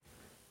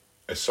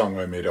a song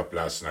I made up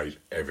last night,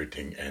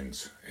 Everything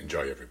Ends.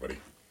 Enjoy, everybody.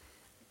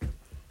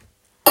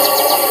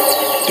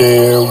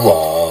 There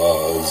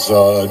was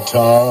a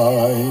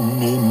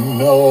time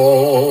in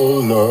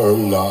all our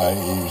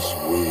lives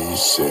we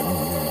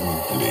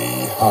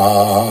simply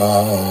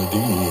had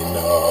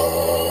enough.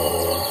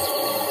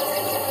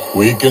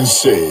 We can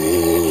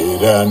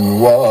sit and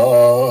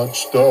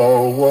watch the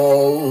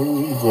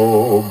world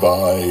go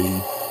by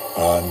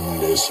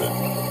and listen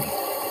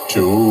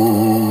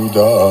to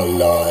the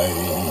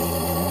lines.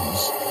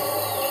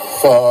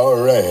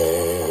 For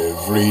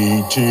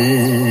everything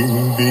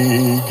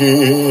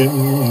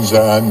begins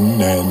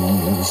and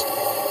ends.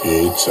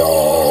 It's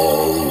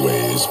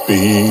always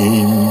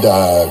been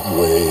that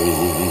way.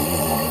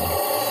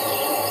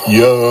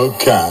 You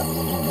can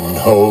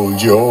hold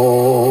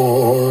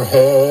your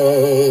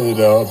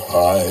head up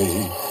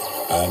high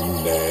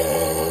and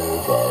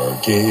never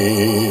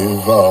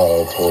give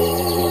up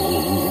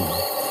hope.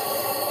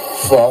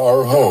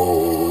 For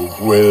hope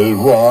will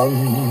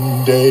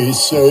one day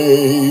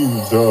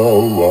save the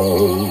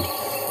world,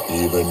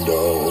 even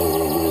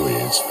though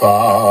it's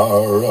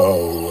far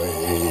away.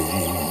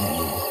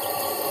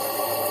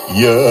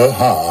 You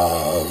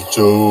have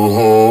to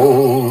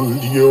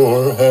hold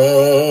your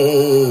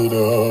head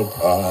up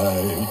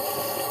high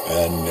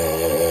and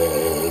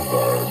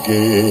never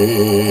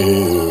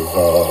give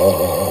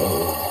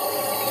up.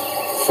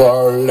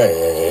 For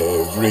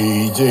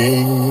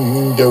everything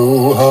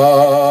to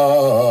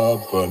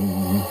happen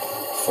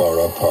for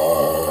a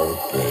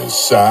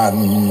purpose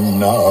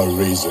and a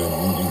reason.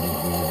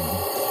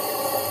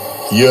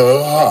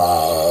 You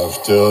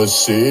have to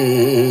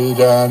sit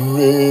and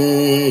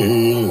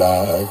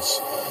relax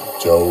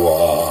to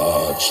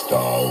watch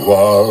the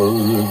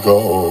world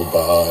go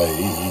by.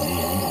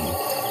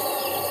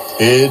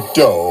 It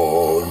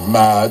don't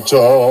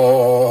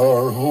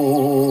matter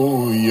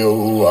who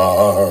you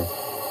are,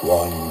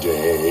 one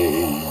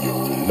day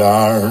you'll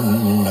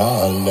learn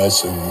a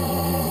lesson.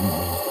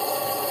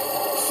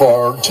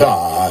 For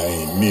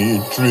time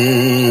it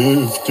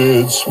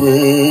drifted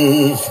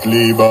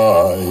swiftly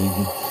by,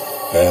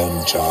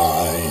 and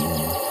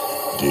time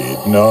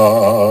did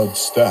not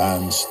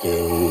stand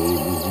still.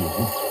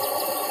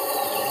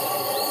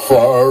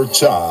 For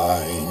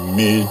time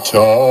it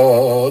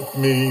taught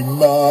me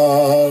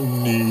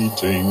many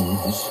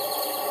things,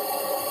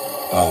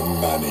 and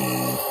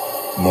many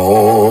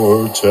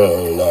more to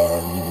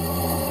learn.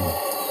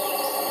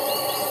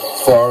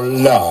 For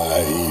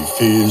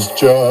life is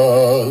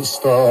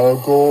just a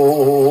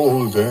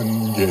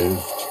golden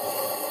gift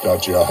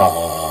that you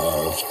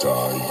have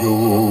to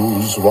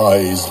use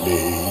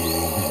wisely.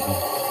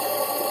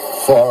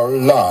 For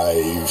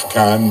life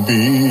can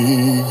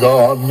be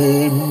gone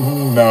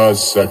in a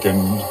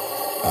second,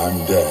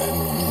 and then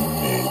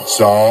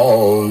it's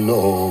all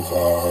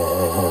over.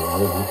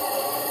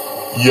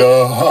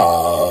 You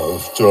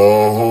have to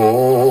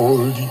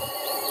hold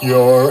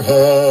your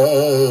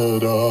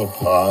head up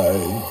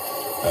high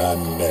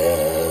and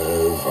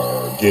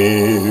never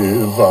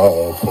give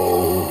up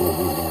hope.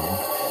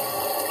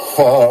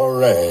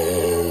 For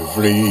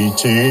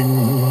everything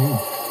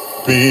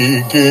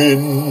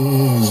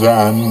begins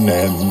and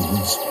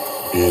ends.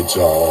 It's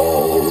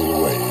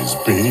always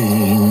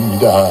been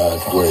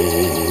that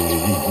way.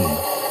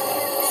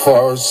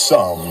 For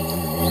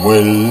some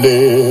will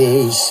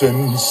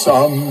listen,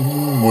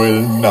 some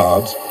will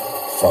not.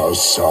 For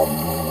some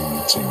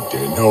think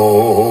they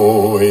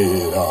know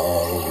it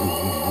all.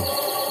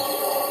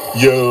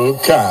 You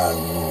can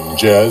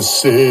just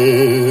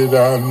sit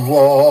and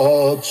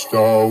watch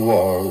the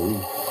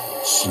world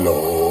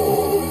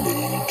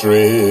slowly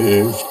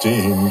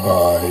drifting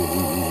by.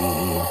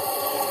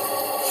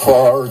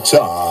 For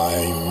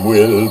time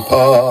will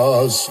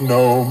pass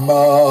no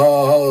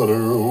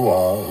matter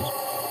what.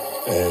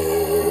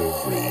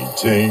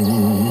 Everything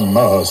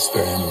must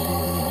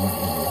end.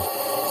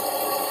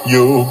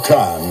 You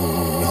can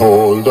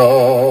hold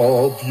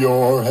up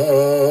your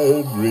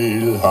head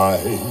real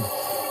high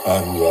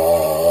and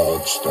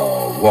watch the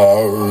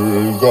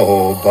world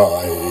go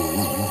by.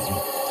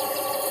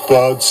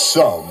 But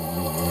some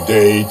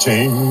they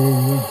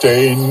think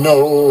they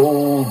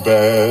know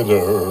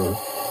better,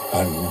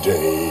 and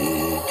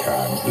they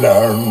can't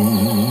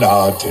learn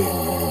nothing,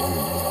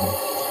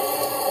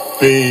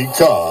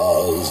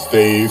 because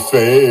they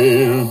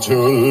fail to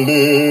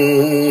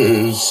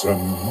listen,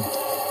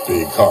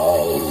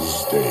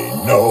 because they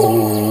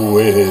know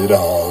it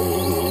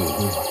all.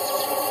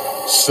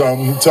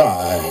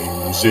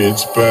 Sometimes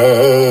it's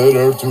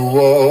better to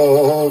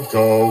walk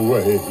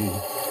away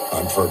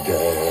and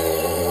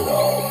forget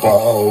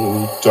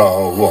about the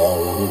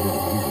world.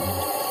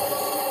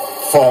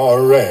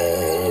 For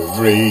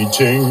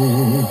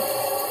everything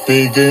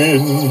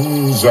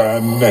begins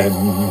and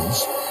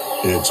ends.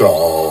 It's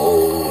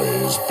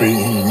always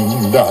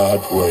been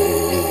that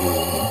way.